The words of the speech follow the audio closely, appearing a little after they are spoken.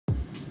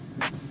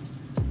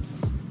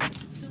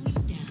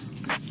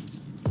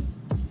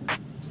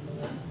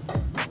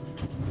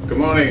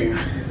morning.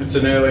 It's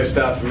an early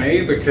start for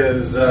me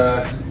because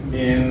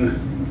in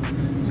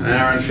an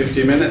hour and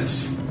 50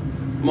 minutes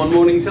I'm on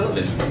morning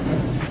television.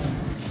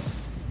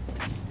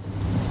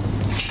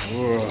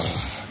 Whoa.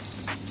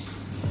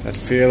 That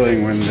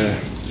feeling when the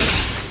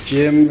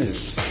gym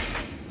is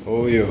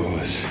all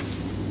yours.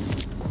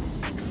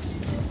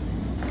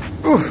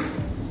 Ooh.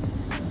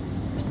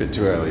 It's a bit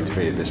too early to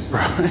be this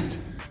bright.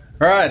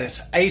 Alright,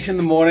 it's 8 in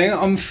the morning.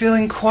 I'm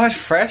feeling quite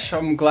fresh.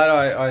 I'm glad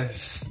I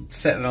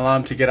set an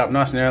alarm to get up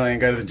nice and early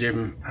and go to the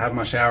gym, have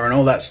my shower and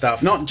all that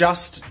stuff. Not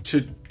just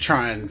to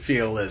try and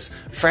feel as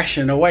fresh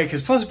and awake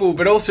as possible,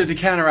 but also to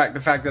counteract the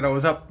fact that I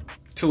was up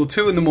till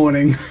 2 in the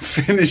morning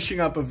finishing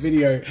up a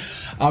video.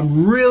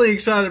 I'm really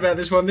excited about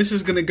this one. This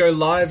is going to go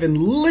live in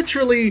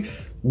literally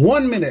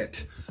 1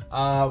 minute.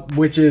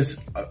 Which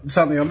is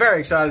something I'm very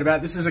excited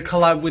about. This is a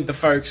collab with the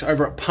folks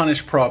over at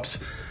Punish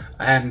Props,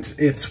 and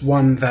it's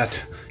one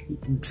that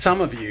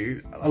some of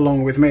you,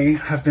 along with me,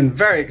 have been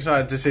very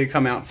excited to see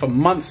come out for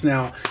months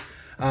now,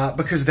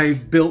 because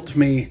they've built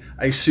me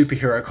a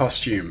superhero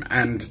costume,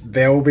 and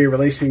they'll be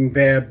releasing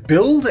their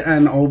build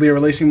and I'll be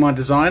releasing my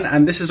design,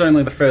 and this is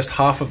only the first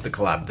half of the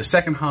collab. The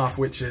second half,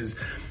 which is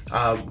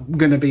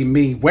going to be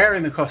me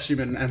wearing the costume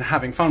and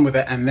having fun with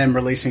it, and then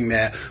releasing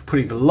there,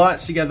 putting the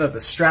lights together,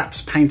 the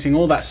straps, painting,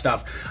 all that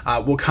stuff,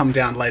 will come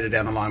down later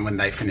down the line when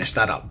they finish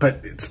that up. But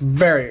it's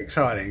very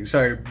exciting,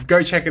 so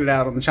go check it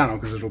out on the channel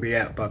because it'll be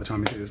out by the time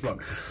you see this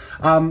vlog.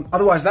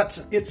 Otherwise,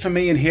 that's it for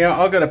me in here.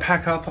 I've got to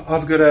pack up.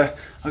 I've got to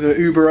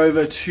Uber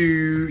over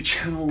to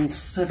Channel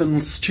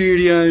 7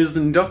 Studios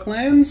in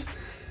Docklands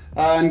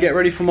and get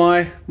ready for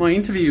my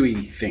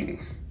interviewee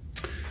thing.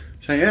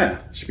 So yeah,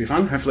 should be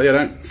fun. Hopefully I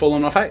don't fall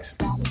on my face.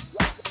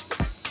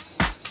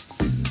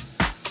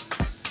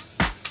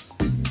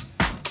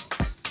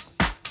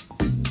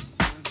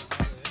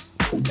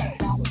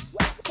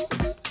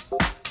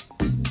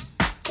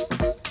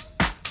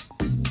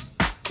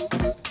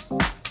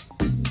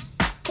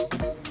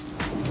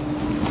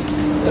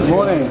 Good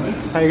morning.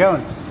 How you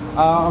going?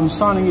 I'm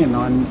signing in.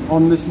 I'm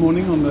on this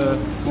morning on the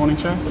morning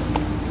show.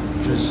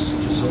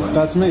 Just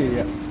That's me,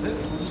 yeah.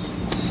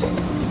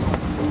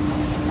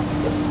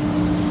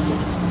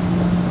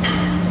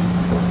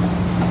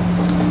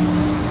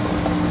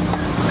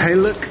 Hey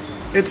look,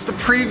 it's the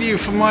preview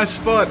for my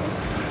spot.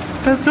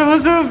 That's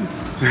awesome!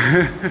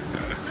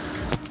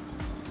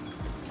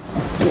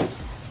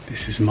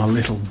 This is my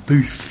little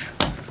booth.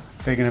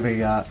 They're gonna be,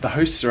 the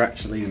hosts are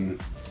actually in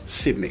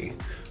Sydney,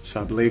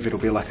 so I believe it'll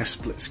be like a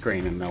split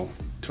screen and they'll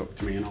talk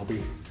to me and I'll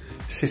be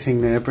sitting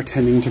there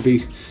pretending to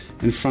be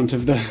in front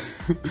of the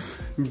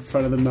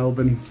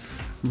Melbourne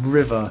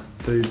River,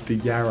 the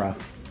Yarra.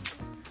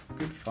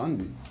 Good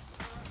fun.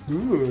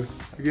 Ooh,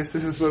 I guess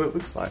this is what it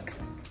looks like.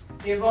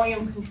 Your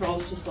volume control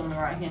is just on the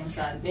right hand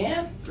side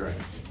there. Great.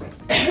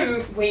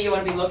 Where you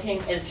want to be looking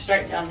is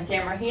straight down the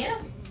camera here.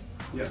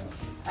 Yeah.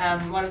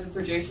 One of the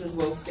producers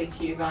will speak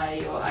to you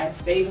via your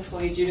IFB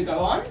before you're due to go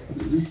on,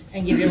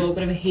 and give you a little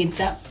bit of a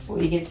heads up before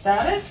you get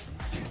started.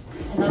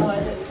 And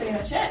otherwise that's pretty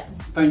much it.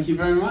 Thank you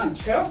very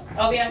much. Cool.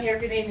 I'll be out here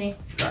if you need me.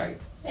 Great.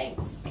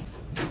 Thanks.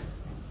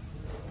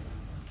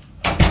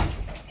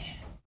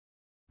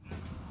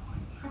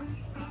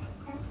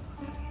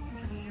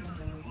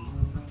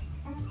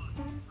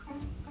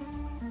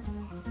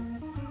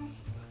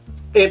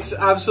 It's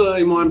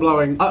absolutely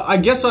mind-blowing. I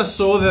guess I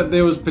saw that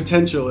there was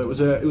potential. It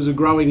was a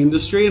growing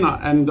industry,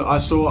 and I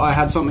saw I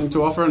had something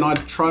to offer, and I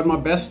tried my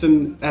best,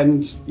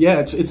 and yeah,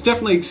 it's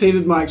definitely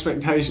exceeded my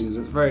expectations.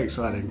 It's very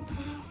exciting.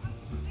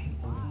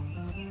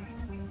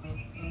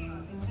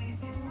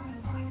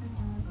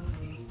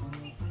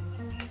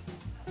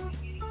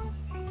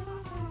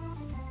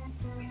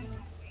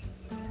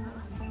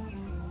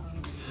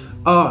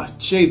 Oh,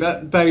 gee,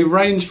 they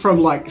range from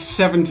like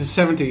 7 to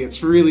 70.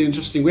 It's really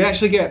interesting. We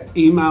actually get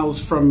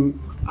emails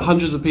from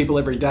hundreds of people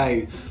every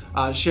day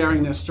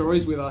sharing their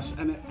stories with us,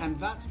 and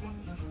that's what...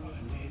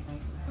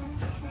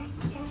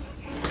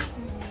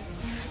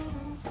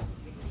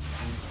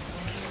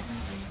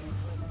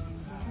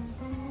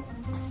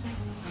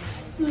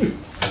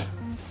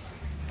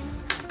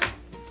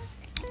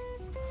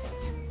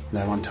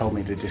 No one told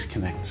me to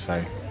disconnect,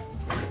 so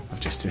I've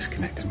just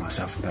disconnected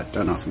myself. I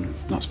don't know if I'm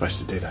not supposed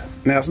to do that.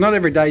 Now, it's not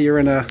every day you're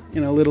in a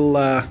little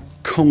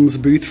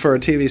comms booth for a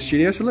TV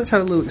studio, so let's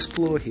have a little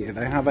explore here.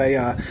 They have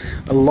a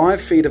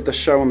live feed of the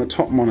show on the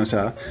top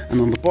monitor,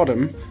 and on the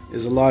bottom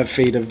is a live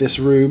feed of this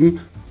room.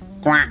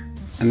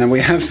 And then we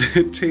have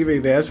the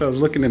TV there, so I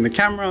was looking in the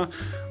camera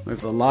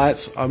with the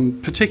lights.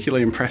 I'm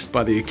particularly impressed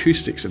by the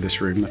acoustics of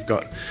this room. They've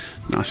got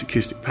nice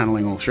acoustic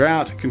paneling all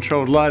throughout,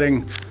 controlled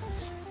lighting.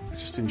 I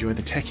just enjoy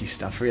the techie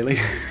stuff, really.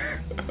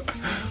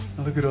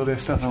 I look at all their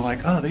stuff and I'm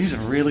like, oh, these are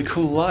really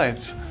cool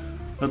lights.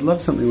 I'd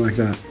love something like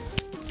that.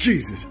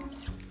 Jesus,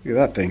 look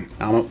at that thing.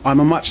 I'm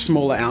a much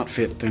smaller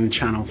outfit than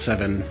Channel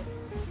 7.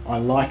 I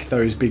like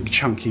those big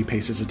chunky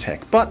pieces of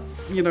tech, but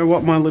you know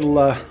what, my little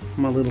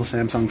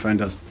Samsung phone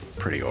does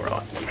pretty all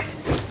right.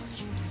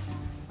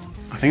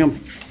 I think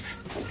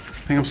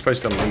I'm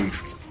supposed to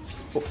leave.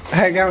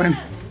 How you going?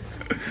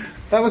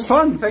 That was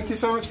fun. Thank you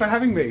so much for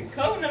having me.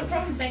 Cool, no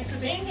problem. Thanks for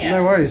being here.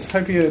 No worries.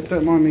 Hope you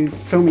don't mind me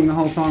filming the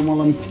whole time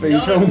while I'm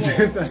being filmed.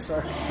 That's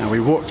right. Now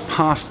we walked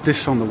past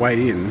this on the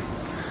way in.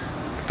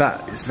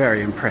 That is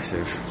very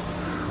impressive.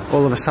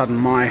 All of a sudden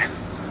my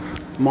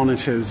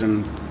monitors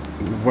and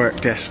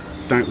work desk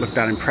don't look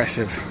that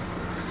impressive.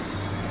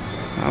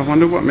 I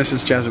wonder what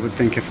Mrs. Jazza would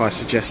think if I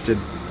suggested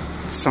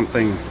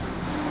something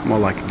more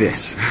like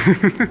this.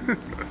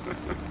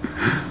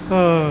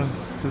 Oh,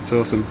 that's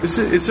awesome.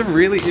 It's a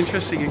really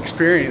interesting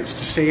experience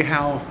to see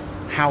how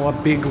a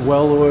big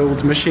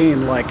well-oiled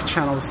machine like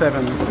Channel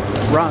 7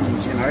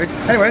 runs, you know.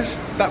 Anyways,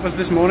 that was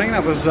this morning.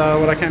 That was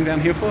what I came down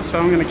here for, so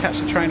I'm going to catch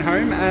the train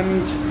home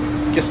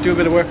and just do a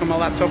bit of work on my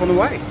laptop on the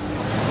way.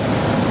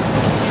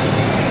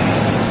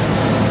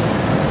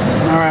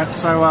 Alright,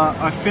 so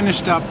I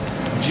finished up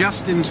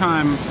just in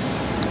time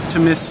to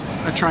miss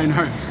a train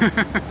home.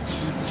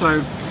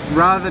 So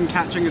rather than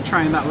catching a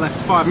train that left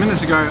 5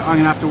 minutes ago, I'm going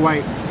to have to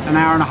wait an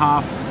hour and a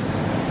half.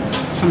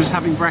 So I'm just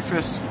having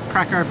breakfast,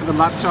 crack open the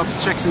laptop,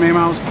 check some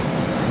emails,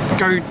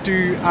 go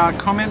do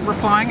comment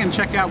replying and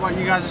check out what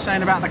you guys are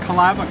saying about the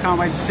collab. I can't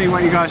wait to see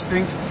what you guys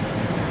think.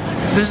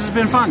 This has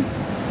been fun.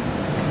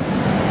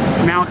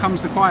 Now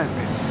comes the quiet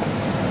bit.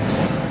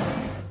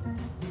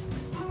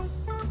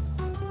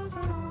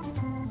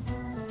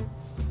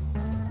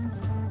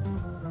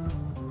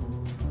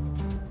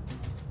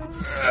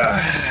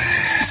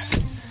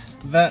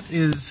 That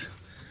is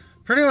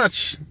pretty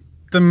much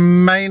the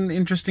main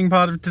interesting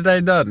part of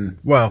today done.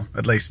 Well,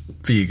 at least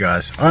for you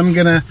guys. I'm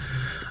gonna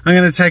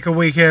take a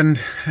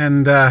weekend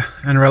and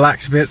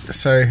relax a bit.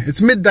 So it's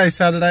midday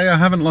Saturday. I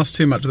haven't lost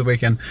too much of the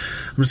weekend.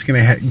 I'm just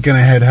gonna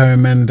head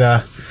home and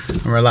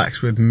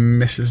relax with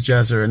Mrs.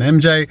 Jazza and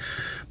MJ.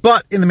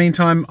 But in the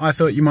meantime, I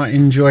thought you might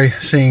enjoy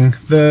seeing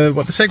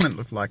what the segment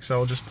looked like. So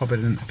I'll just pop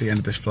it in at the end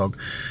of this vlog.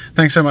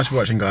 Thanks so much for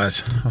watching,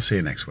 guys. I'll see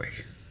you next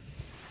week.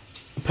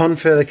 Upon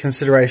further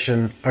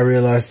consideration, I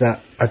realised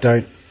that I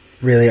don't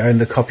really own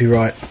the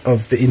copyright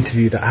of the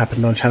interview that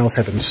happened on Channel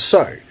 7.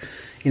 So,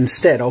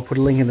 instead, I'll put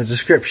a link in the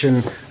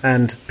description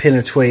and pin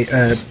a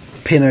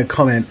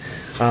comment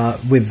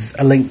with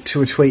a link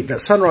to a tweet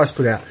that Sunrise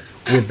put out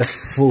with the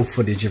full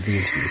footage of the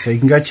interview. So you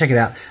can go check it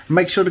out.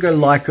 Make sure to go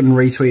like and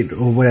retweet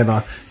or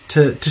whatever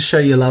to show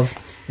your love.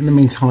 In the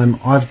meantime,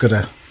 I've got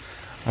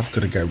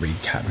to go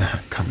read Cat and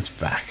Hat Comes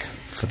Back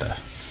for the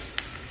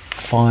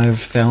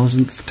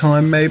 5,000th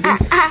time, maybe.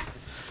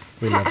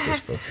 We love this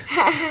book.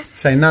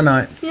 Say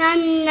night-night.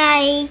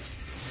 Night-night.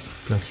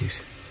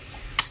 Blockies.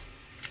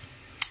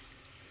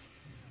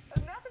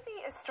 Another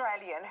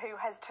Australian who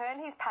has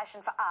turned his passion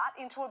for art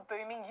into a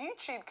booming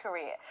YouTube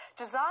career.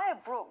 Jazza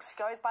Brooks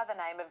goes by the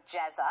name of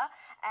Jazza,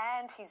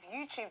 and his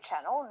YouTube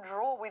channel,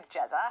 Draw with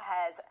Jazza,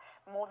 has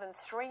more than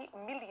 3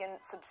 million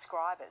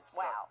subscribers.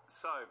 Wow.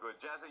 So good.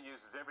 Jazza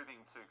uses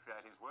everything to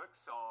create his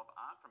works of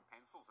art, from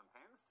pencils and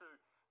pens to